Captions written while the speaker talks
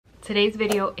Today's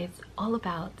video is all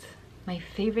about my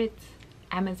favorite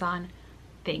Amazon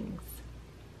things.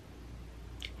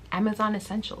 Amazon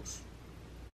essentials.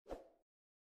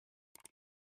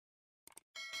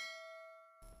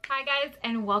 Hi guys,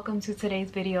 and welcome to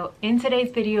today's video. In today's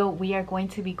video, we are going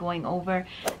to be going over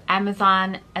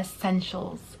Amazon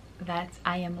essentials that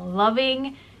I am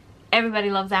loving. Everybody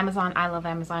loves Amazon. I love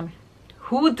Amazon.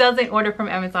 Who doesn't order from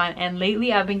Amazon? And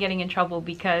lately I've been getting in trouble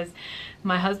because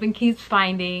my husband keeps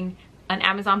finding an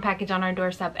Amazon package on our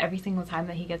doorstep every single time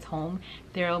that he gets home.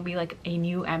 There will be like a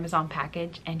new Amazon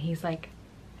package and he's like,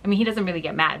 I mean, he doesn't really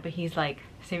get mad, but he's like,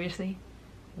 seriously?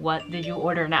 What did you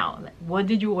order now? What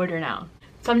did you order now?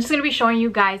 So I'm just going to be showing you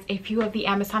guys a few of the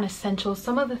Amazon essentials,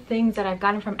 some of the things that I've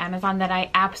gotten from Amazon that I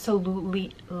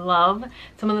absolutely love,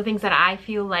 some of the things that I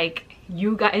feel like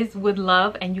you guys would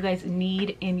love and you guys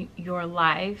need in your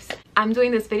lives. I'm doing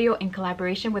this video in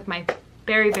collaboration with my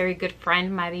very good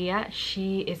friend Maria.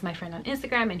 She is my friend on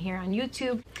Instagram and here on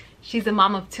YouTube. She's a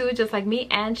mom of two just like me,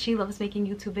 and she loves making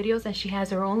YouTube videos, and she has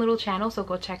her own little channel, so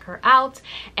go check her out.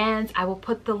 And I will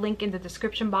put the link in the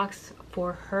description box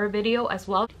for her video as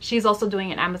well. She's also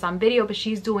doing an Amazon video, but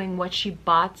she's doing what she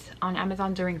bought on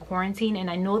Amazon during quarantine, and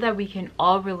I know that we can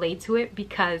all relate to it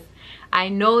because I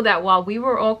know that while we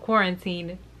were all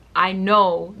quarantined, I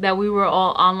know that we were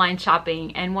all online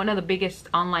shopping, and one of the biggest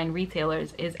online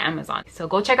retailers is Amazon. So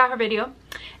go check out her video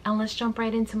and let's jump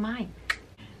right into mine.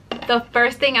 The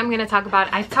first thing I'm going to talk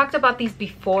about, I've talked about these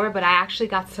before, but I actually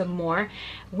got some more.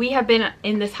 We have been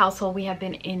in this household, we have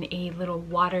been in a little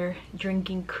water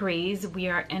drinking craze. We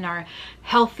are in our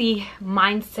healthy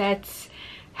mindset,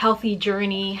 healthy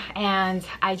journey, and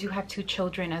I do have two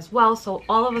children as well, so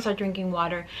all of us are drinking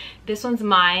water. This one's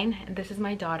mine and this is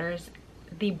my daughter's.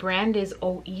 The brand is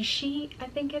OISHHI, I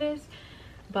think it is,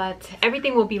 but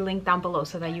everything will be linked down below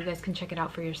so that you guys can check it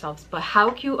out for yourselves. But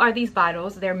how cute are these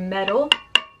bottles? They're metal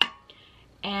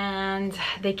and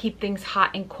they keep things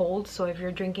hot and cold. So if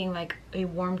you're drinking like a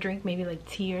warm drink, maybe like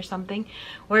tea or something,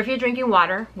 or if you're drinking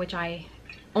water, which I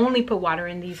only put water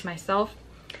in these myself,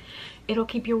 it'll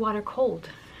keep your water cold.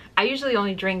 I usually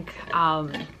only drink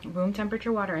room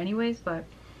temperature water anyways, but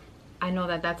I know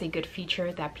that that's a good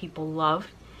feature that people love.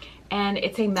 And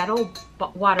it's a metal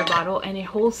water bottle and it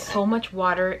holds so much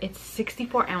water. It's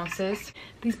 64 ounces.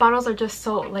 These bottles are just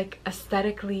so like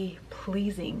aesthetically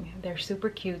pleasing. They're super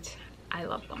cute. I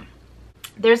love them.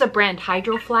 There's a brand,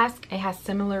 Hydro Flask. It has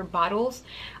similar bottles,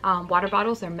 water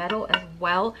bottles. They're metal as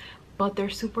well, but they're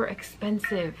super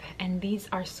expensive, and these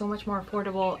are so much more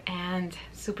affordable and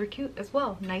super cute as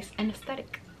well. Nice and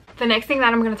aesthetic. The next thing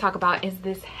that I'm going to talk about is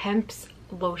this Hempz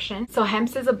lotion. So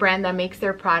Hempz is a brand that makes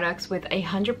their products with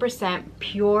 100%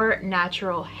 pure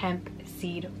natural hemp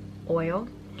seed oil.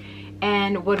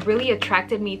 And what really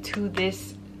attracted me to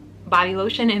this body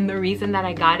lotion, and the reason that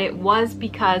I got it, was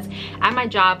because at my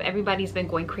job everybody's been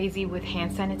going crazy with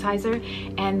hand sanitizer,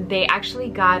 and they actually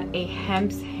got a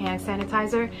Hempz hand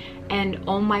sanitizer, and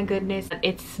oh my goodness,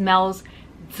 it smells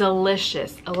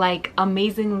delicious, like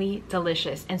amazingly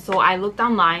delicious. And so I looked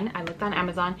online, I looked on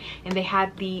Amazon, and they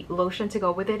had the lotion to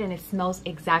go with it, and it smells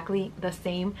exactly the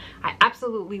same. I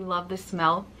absolutely love the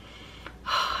smell.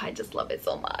 I just love it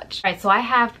so much. All right, so I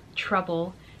have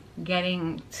trouble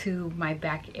getting to my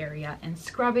back area and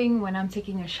scrubbing when I'm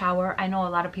taking a shower. I know a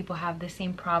lot of people have the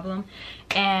same problem,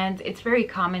 and it's very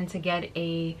common to get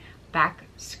a back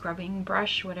scrubbing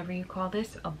brush, whatever you call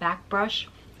this, a back brush,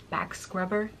 back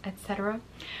scrubber, etc.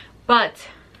 But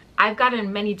I've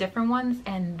gotten many different ones,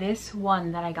 and this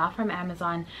one that I got from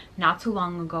Amazon not too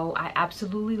long ago, I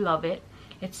absolutely love it.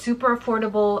 It's super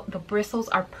affordable. The bristles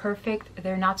are perfect.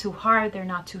 They're not too hard, they're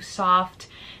not too soft.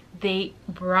 They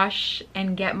brush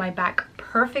and get my back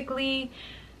perfectly.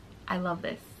 I love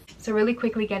this. So really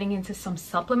quickly getting into some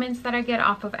supplements that I get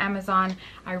off of Amazon.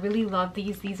 I really love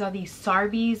these. These are the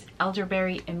Zarbees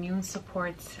Elderberry Immune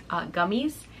Support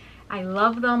gummies. I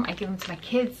love them. I give them to my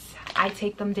kids. I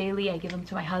take them daily. I give them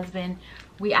to my husband.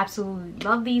 We absolutely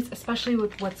love these, especially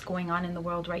with what's going on in the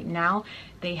world right now.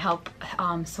 They help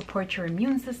support your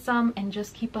immune system and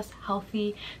just keep us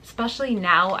healthy, especially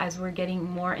now as we're getting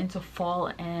more into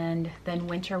fall, and then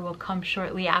winter will come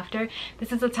shortly after.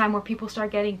 This is a time where people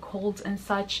start getting colds and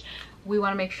such. We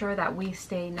want to make sure that we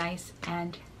stay nice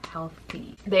and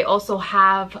healthy. They also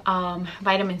have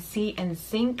vitamin C and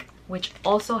zinc, which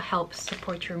also helps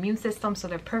support your immune system, so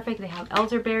they're perfect. They have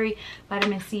elderberry,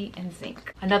 vitamin C, and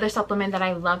zinc. Another supplement that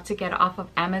I love to get off of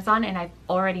Amazon, and I've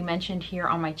already mentioned here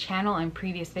on my channel in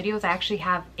previous videos, I actually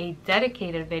have a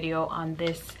dedicated video on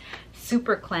this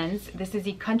Super Cleanse. This is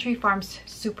the Country Farms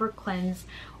Super Cleanse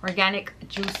Organic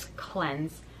Juice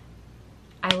Cleanse.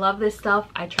 I love this stuff.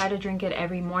 I try to drink it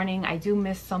every morning. I do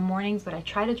miss some mornings, but I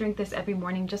try to drink this every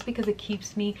morning just because it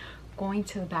keeps me going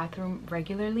to the bathroom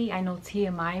regularly. I know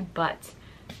TMI, but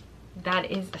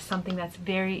that is something that's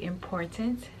very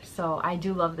important. So I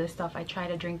do love this stuff. I try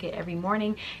to drink it every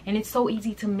morning, and it's so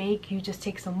easy to make. You just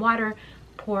take some water,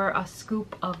 pour a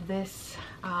scoop of this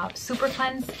super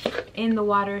cleanse in the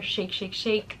water, shake, shake,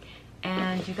 shake,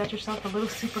 and you got yourself a little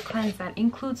super cleanse that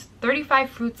includes 35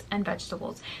 fruits and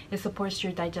vegetables. It supports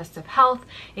your digestive health,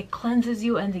 it cleanses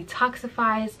you and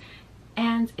detoxifies,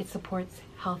 and it supports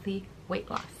healthy weight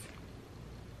loss.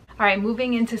 All right,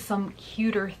 moving into some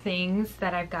cuter things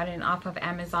that I've gotten off of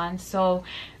Amazon. So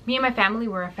me and my family,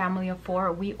 we're a family of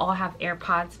 4. We all have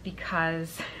AirPods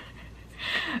because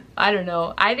I don't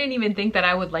know, I didn't even think that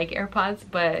I would like AirPods,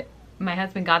 but my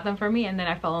husband got them for me, and then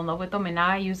I fell in love with them, and now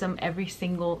I use them every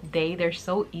single day. They're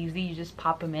so easy. You just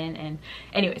pop them in. And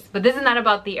anyways, but this is not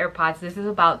about the AirPods. This is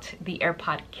about the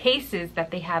AirPod cases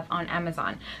that they have on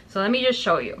Amazon. So let me just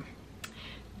show you.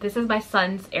 This is my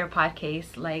son's AirPod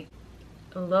case. Like,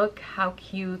 look how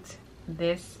cute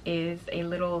this is. A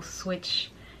little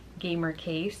Switch gamer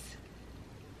case.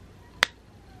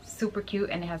 Super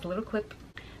cute, and it has a little clip.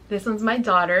 This one's my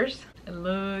daughter's.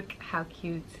 Look how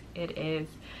cute it is.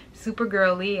 Super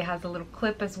girly. It has a little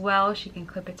clip as well. She can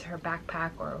clip it to her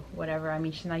backpack or whatever. I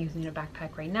mean, she's not using a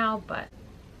backpack right now, but.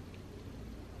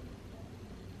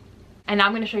 And now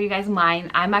I'm going to show you guys mine.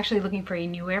 I'm actually looking for a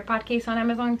new AirPod case on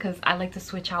Amazon because I like to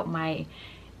switch out my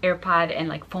AirPod and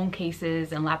like phone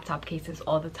cases and laptop cases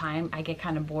all the time. I get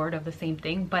kind of bored of the same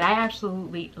thing, but I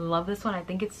absolutely love this one. I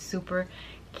think it's super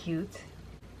cute.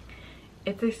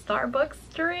 It's a Starbucks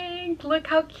drink. Look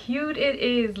how cute it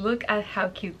is. Look at how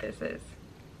cute this is.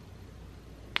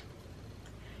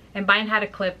 And mine had a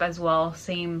clip as well,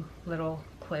 same little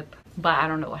clip, but I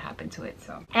don't know what happened to it.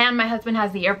 So, and my husband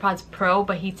has the AirPods Pro,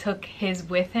 but he took his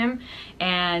with him,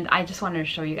 and I just wanted to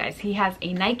show you guys. He has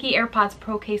a Nike AirPods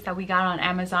Pro case that we got on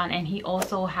Amazon, and he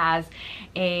also has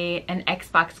an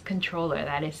Xbox controller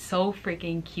that is so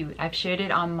freaking cute. I've shared it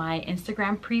on my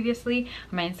Instagram previously,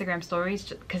 on my Instagram stories,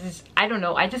 because I don't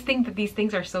know, I just think that these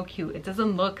things are so cute. It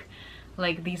doesn't look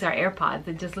like these are AirPods.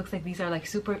 It just looks like these are like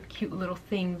super cute little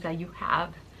things that you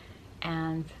have,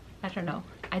 and I don't know,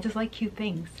 I just like cute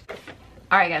things.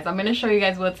 All right guys, I'm gonna show you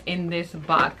guys what's in this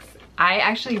box. I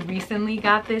actually recently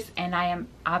got this and I am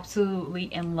absolutely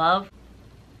in love.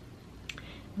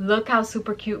 Look how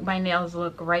super cute my nails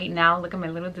look right now. Look at my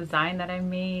little design that I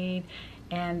made,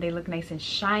 and they look nice and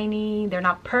shiny. They're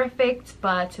not perfect,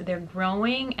 but they're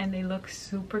growing and they look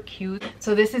super cute.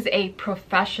 So this is a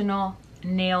professional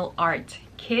nail art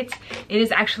kit. It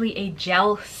is actually a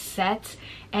gel set,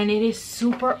 and it is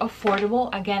super affordable.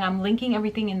 Again, I'm linking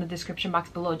everything in the description box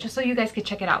below just so you guys can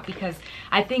check it out, because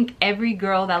I think every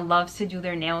girl that loves to do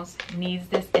their nails needs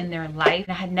this in their life.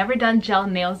 I had never done gel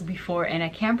nails before, and I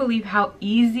can't believe how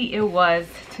easy it was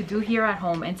to do here at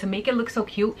home and to make it look so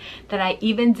cute that I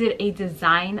even did a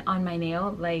design on my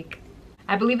nail. Like,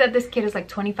 I believe that this kit is like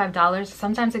 $25.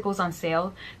 Sometimes it goes on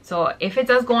sale. So if it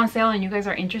does go on sale and you guys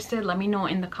are interested, let me know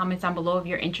in the comments down below if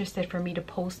you're interested for me to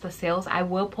post the sales. I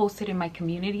will post it in my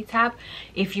community tab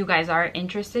if you guys are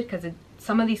interested, because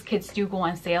some of these kits do go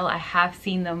on sale. I have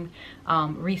seen them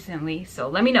recently, so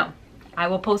let me know. I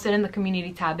will post it in the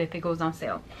community tab if it goes on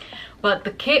sale. But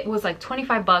the kit was like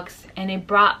 25 bucks, and it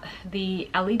brought the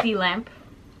LED lamp,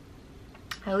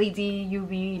 LED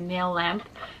UV nail lamp,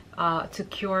 to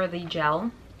cure the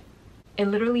gel. It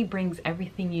literally brings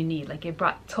everything you need. Like, it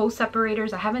brought toe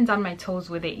separators. I haven't done my toes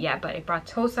with it yet, but it brought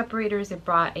toe separators. It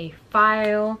brought a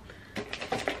file,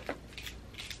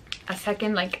 a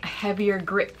second like heavier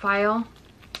grip file.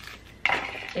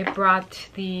 It brought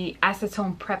the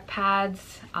acetone prep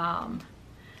pads,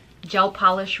 gel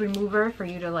polish remover for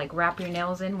you to like wrap your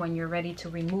nails in when you're ready to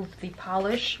remove the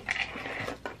polish.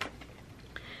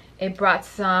 It brought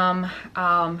some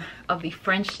of the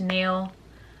French nail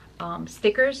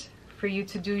stickers for you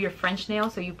to do your French nail.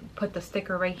 So you put the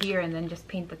sticker right here and then just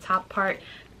paint the top part.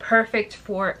 Perfect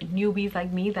for newbies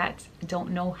like me that don't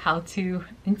know how to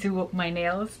do my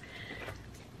nails.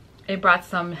 It brought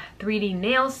some 3D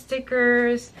nail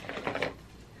stickers,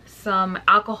 some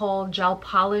alcohol gel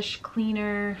polish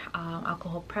cleaner,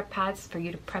 alcohol prep pads for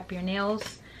you to prep your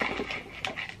nails.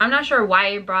 I'm not sure why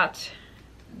it brought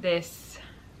this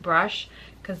brush,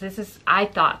 because this is I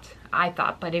thought,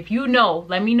 but if you know,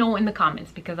 let me know in the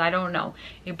comments, because I don't know.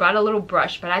 It brought a little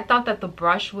brush, but I thought that the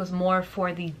brush was more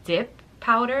for the dip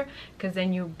powder, because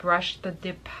then you brush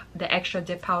the extra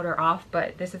dip powder off,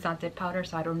 but this is not dip powder,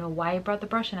 so I don't know why it brought the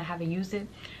brush, and I haven't used it.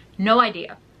 No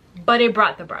idea, but it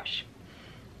brought the brush.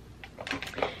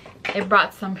 It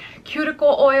brought some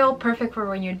cuticle oil, perfect for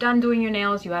when you're done doing your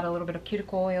nails. You add a little bit of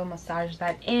cuticle oil, massage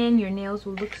that in. Your nails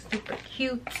will look super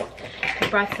cute.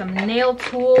 It brought some nail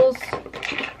tools.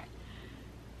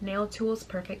 Nail tools,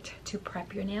 perfect to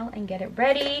prep your nail and get it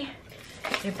ready.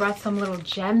 It brought some little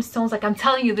gemstones. Like I'm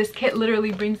telling you, this kit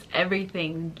literally brings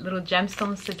everything. Little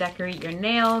gemstones to decorate your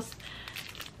nails.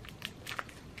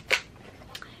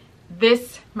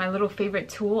 This, my little favorite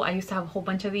tool. I used to have a whole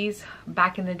bunch of these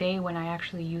back in the day when I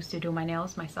actually used to do my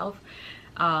nails myself.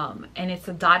 And it's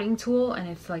a dotting tool, and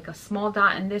it's like a small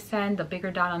dot on this end, a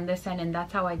bigger dot on this end, and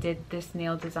that's how I did this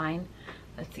nail design.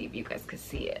 Let's see if you guys could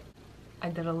see it. I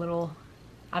did a little,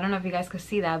 I don't know if you guys could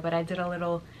see that, but I did a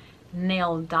little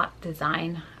nail dot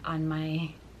design on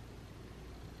my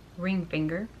ring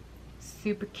finger.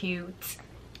 Super cute,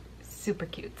 super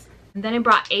cute. And then it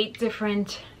brought 8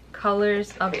 different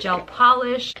colors of gel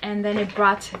polish, and then it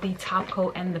brought the top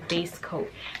coat and the base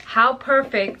coat. How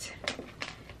perfect,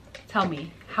 tell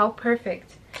me, how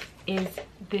perfect is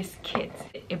this kit?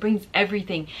 It brings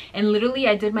everything, and literally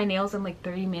I did my nails in like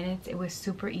 30 minutes. It was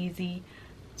super easy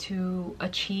to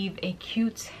achieve a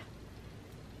cute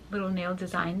little nail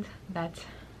design that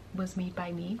was made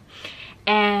by me,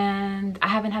 and I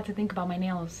haven't had to think about my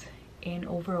nails in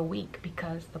over a week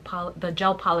because the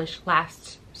gel polish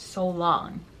lasts so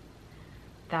long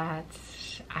that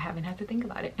I haven't had to think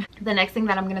about it. The next thing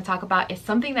that I'm going to talk about is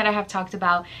something that I have talked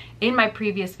about in my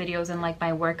previous videos and like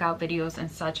my workout videos and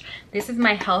such. This is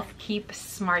my Health Keep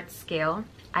Smart Scale.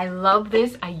 I love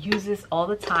this. I use this all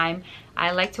the time.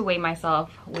 I like to weigh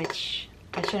myself, which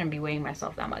I shouldn't be weighing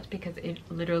myself that much because it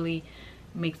literally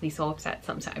makes me so upset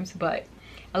sometimes, but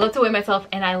I love to weigh myself,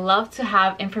 and I love to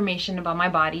have information about my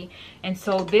body. And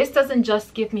so this doesn't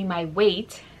just give me my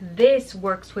weight. This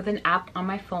works with an app on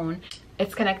my phone.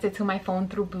 It's connected to my phone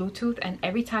through Bluetooth, and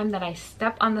every time that I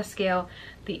step on the scale,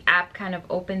 the app kind of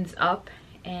opens up,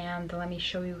 and let me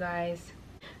show you guys.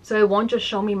 So it won't just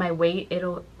show me my weight,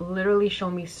 it'll literally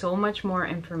show me so much more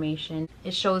information.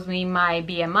 It shows me my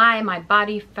BMI, my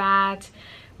body fat,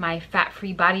 my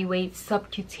fat-free body weight,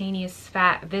 subcutaneous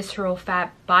fat, visceral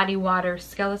fat, body water,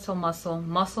 skeletal muscle,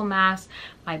 muscle mass,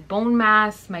 my bone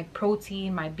mass, my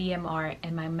protein, my BMR,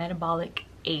 and my metabolic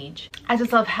age. I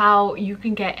just love how you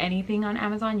can get anything on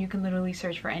Amazon. You can literally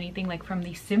search for anything, like from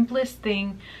the simplest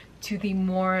thing to the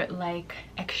more like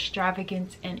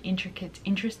extravagant and intricate,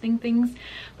 interesting things.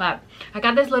 But I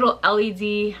got this little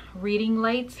LED reading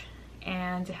light,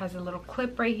 and it has a little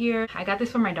clip right here. I got this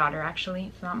for my daughter,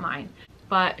 actually. It's not mine,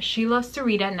 but she loves to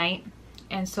read at night,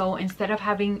 and so instead of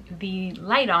having the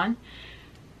light on,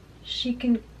 she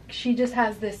just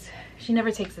has this. She never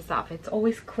takes this off. It's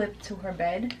always clipped to her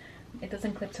bed. It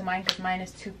doesn't clip to mine because mine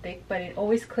is too thick, but it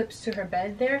always clips to her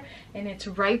bed there, and it's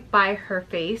right by her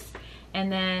face. And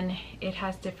then it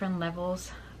has different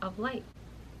levels of light.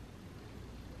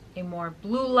 A more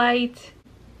blue light,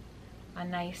 a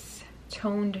nice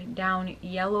toned down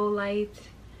yellow light,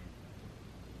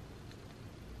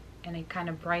 and a kind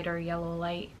of brighter yellow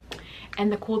light.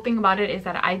 And the cool thing about it is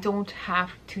that I don't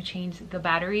have to change the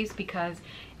batteries, because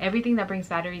everything that brings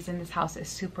batteries in this house is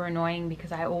super annoying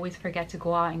because I always forget to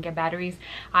go out and get batteries.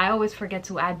 I always forget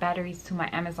to add batteries to my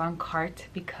Amazon cart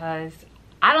because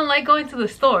I don't like going to the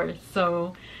store.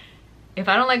 So if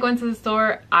I don't like going to the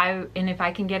store, and if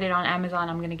I can get it on Amazon,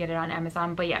 I'm gonna get it on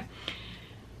Amazon. But yeah,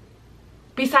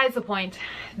 besides the point,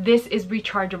 this is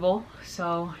rechargeable,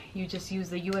 so you just use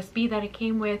the USB that it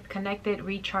came with, connect it,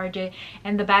 recharge it,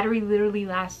 and the battery literally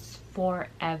lasts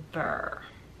forever.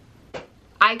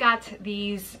 I got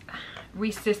these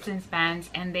resistance bands,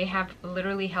 and they have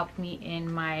literally helped me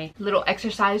in my little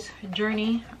exercise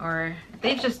journey, or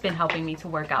they've just been helping me to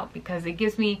work out because it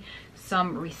gives me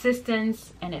some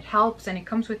resistance and it helps. And it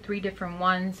comes with 3 different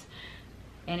ones,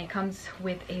 and it comes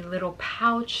with a little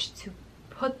pouch to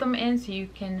put them in, so you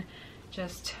can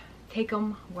just take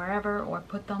them wherever or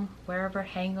put them wherever,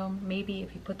 hang them maybe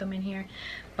if you put them in here.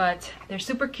 But they're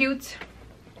super cute,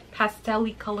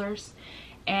 pastel-y colors,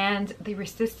 and the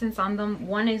resistance on them,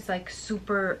 one is like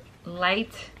super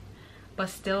light but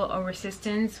still a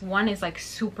resistance, one is like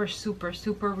super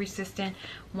resistant,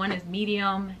 one is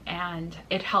medium, and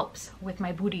it helps with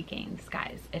my booty gains,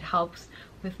 guys. It helps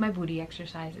with my booty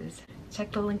exercises.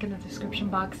 Check the link in the description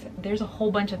box. There's a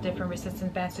whole bunch of different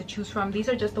resistance bands to choose from. These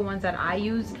are just the ones that I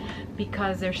use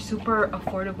because they're super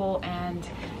affordable and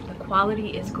the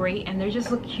quality is great, and they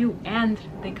just look cute, and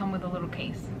they come with a little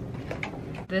case.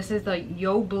 This is the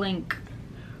Yo Blink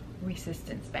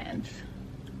resistance bands.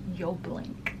 Yo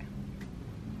Blink.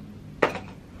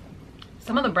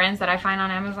 Some of the brands that I find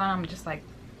on Amazon, I'm just like,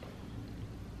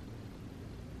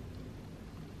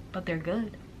 but they're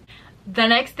good. The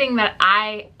next thing that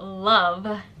I love,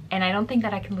 and I don't think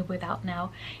that I can live without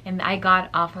now, and I got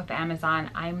off of Amazon.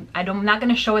 I'm not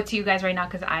gonna show it to you guys right now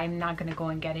because I'm not gonna go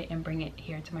and get it and bring it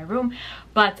here to my room,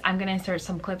 but I'm gonna insert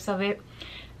some clips of it.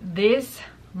 This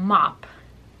mop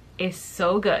is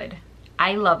so good.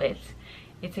 I love it.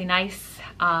 It's a nice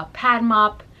pad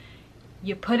mop.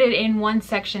 You put it in one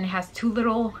section. It has two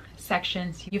little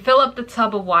sections. You fill up the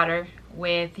tub of water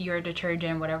with your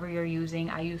detergent, whatever you're using.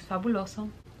 I use Fabuloso,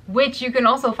 which you can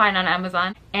also find on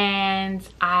Amazon. And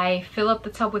I fill up the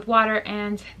tub with water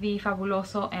and the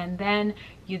Fabuloso, and then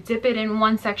you dip it in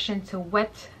one section to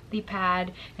wet the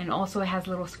pad, and also it has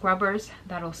little scrubbers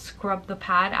that'll scrub the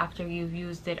pad after you've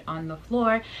used it on the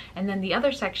floor, and then the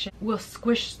other section will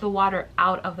squish the water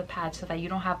out of the pad so that you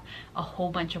don't have a whole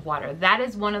bunch of water. That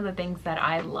is one of the things that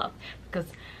I love,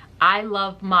 because I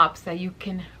love mops that you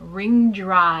can wring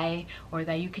dry or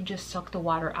that you can just suck the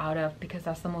water out of, because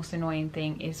that's the most annoying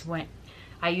thing, is when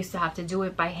I used to have to do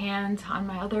it by hand on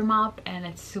my other mop, and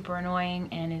it's super annoying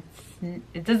and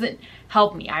it doesn't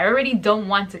help me. I already don't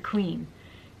want to clean.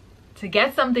 To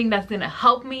get something that's gonna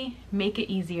help me make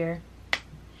it easier,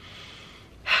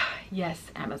 yes,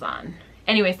 Amazon.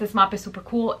 Anyways, this mop is super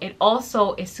cool. It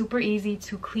also is super easy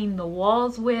to clean the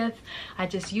walls with. I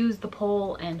just use the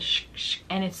pole and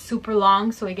and it's super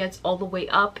long, so it gets all the way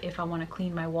up if I want to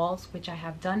clean my walls, which I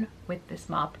have done with this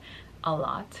mop a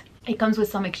lot. It comes with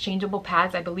some exchangeable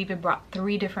pads. I believe it brought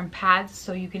 3 different pads,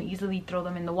 so you can easily throw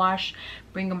them in the wash,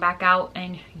 bring them back out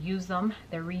and use them.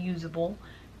 They're reusable,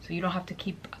 so you don't have to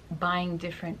keep buying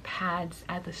different pads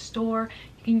at the store.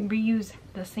 You can reuse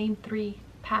the same 3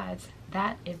 pads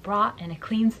that it brought, and it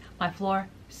cleans my floor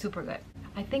super good.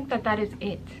 I think that that is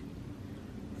it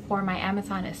for my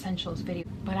Amazon Essentials video.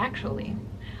 But actually,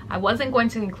 I wasn't going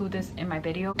to include this in my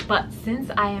video, but since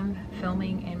I am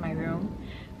filming in my room,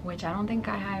 which I don't think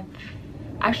I have,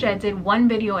 actually I did one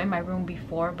video in my room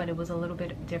before, but it was a little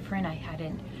bit different. I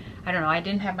don't know, I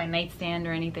didn't have my nightstand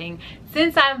or anything.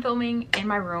 Since I'm filming in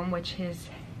my room, which is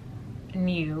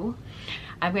new,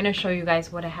 I'm gonna show you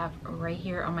guys what I have right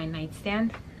here on my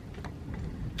nightstand.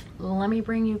 Let me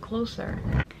bring you closer.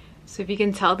 So if you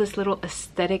can tell, this little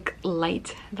aesthetic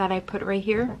light that I put right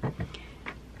here,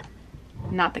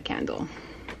 not the candle.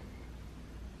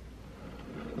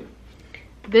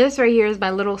 This right here is my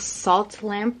little salt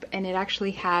lamp, and it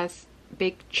actually has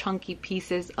big chunky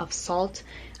pieces of salt.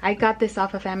 I got this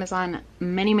off of Amazon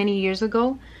many years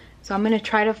ago, so I'm gonna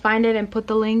try to find it and put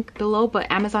the link below. But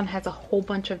Amazon has a whole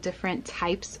bunch of different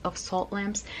types of salt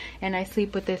lamps, and I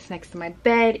sleep with this next to my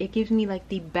bed. It gives me like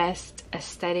the best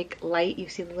aesthetic light. You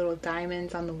see the little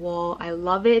diamonds on the wall. I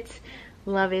love it,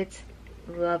 love it,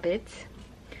 love it.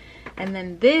 And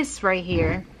then this right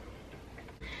here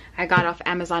I got off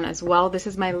Amazon as well. This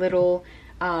is my little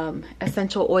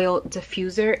essential oil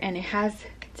diffuser, and it has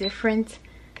different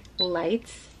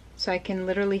lights, so I can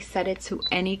literally set it to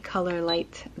any color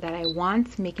light that I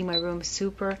want, making my room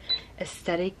super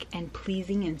aesthetic and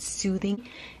pleasing and soothing.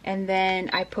 And then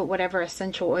I put whatever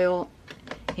essential oil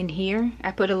in here.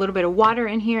 I put a little bit of water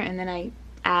in here, and then I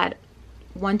add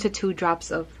 1 to 2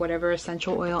 drops of whatever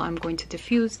essential oil I'm going to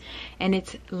diffuse, and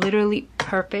it's literally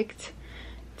perfect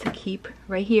to keep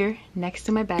right here next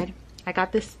to my bed. I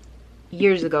got this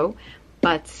years ago,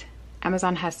 but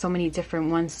Amazon has so many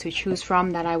different ones to choose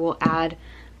from that I will add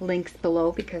links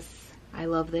below because I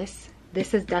love this.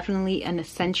 This is definitely an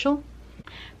essential.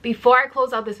 Before I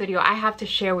close out this video, I have to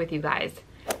share with you guys,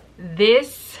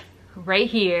 this right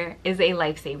here is a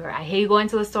lifesaver. I hate going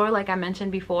to the store, like I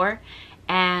mentioned before,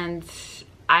 and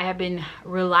I have been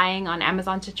relying on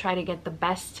Amazon to try to get the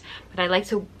best, but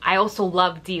I also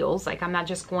love deals. Like, I'm not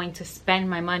just going to spend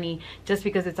my money just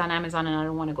because it's on Amazon and I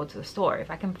don't want to go to the store. If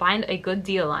I can find a good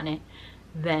deal on it,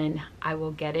 then I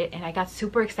will get it. And I got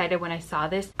super excited when I saw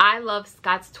this. I love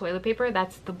Scott's toilet paper.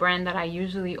 That's the brand that I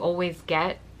usually always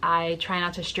get. I try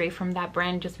not to stray from that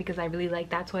brand just because I really like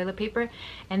that toilet paper.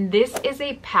 And this is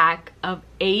a pack of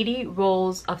 80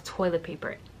 rolls of toilet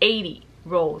paper. 80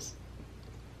 rolls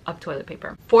of toilet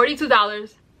paper.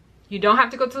 $42. You don't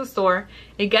have to go to the store.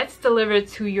 It gets delivered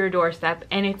to your doorstep,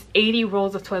 and it's 80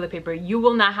 rolls of toilet paper. You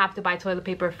will not have to buy toilet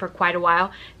paper for quite a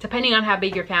while, depending on how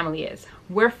big your family is.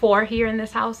 We're 4 here in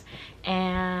this house,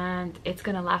 and it's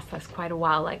gonna last us quite a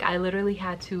while. Like, I literally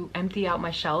had to empty out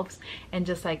my shelves and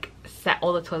just like set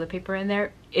all the toilet paper in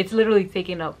there. It's literally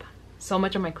taking up so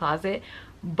much of my closet.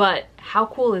 But how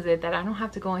cool is it that I don't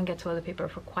have to go and get toilet paper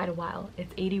for quite a while?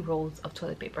 It's 80 rolls of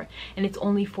toilet paper, and it's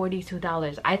only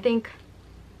 $42. I think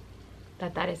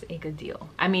that is a good deal.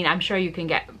 I mean, I'm sure you can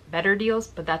get better deals,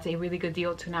 but that's a really good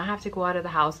deal to not have to go out of the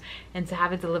house and to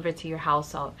have it delivered to your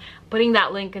house. So putting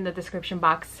that link in the description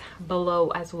box below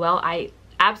as well. I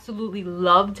absolutely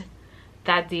loved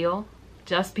that deal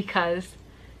just because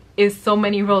it's so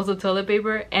many rolls of toilet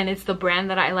paper and it's the brand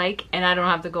that I like and I don't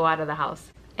have to go out of the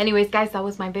house. Anyways guys, that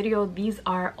was my video. These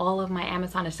are all of my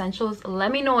Amazon essentials.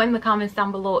 Let me know in the comments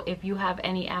down below if you have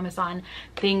any Amazon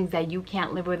things that you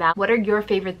can't live without. What are your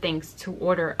favorite things to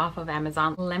order off of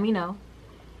Amazon? Let me know.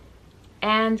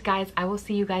 And guys, I will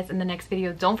see you guys in the next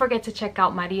video. Don't forget to check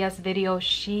out Maria's video.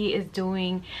 She is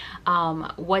doing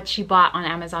what she bought on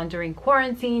Amazon during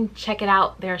quarantine. Check it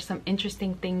out. There are some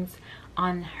interesting things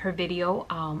on her video.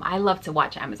 I love to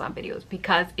watch Amazon videos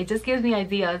because it just gives me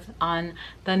ideas on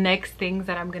the next things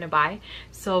that I'm gonna buy.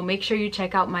 So make sure you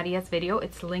check out Maria's video.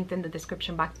 It's linked in the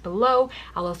description box below.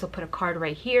 I'll also put a card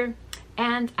right here.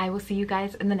 And I will see you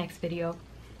guys in the next video.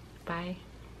 Bye.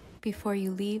 Before you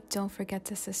leave, don't forget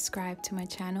to subscribe to my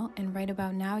channel, and right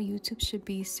about now YouTube should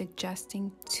be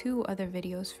suggesting 2 other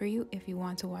videos for you if you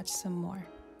want to watch some more.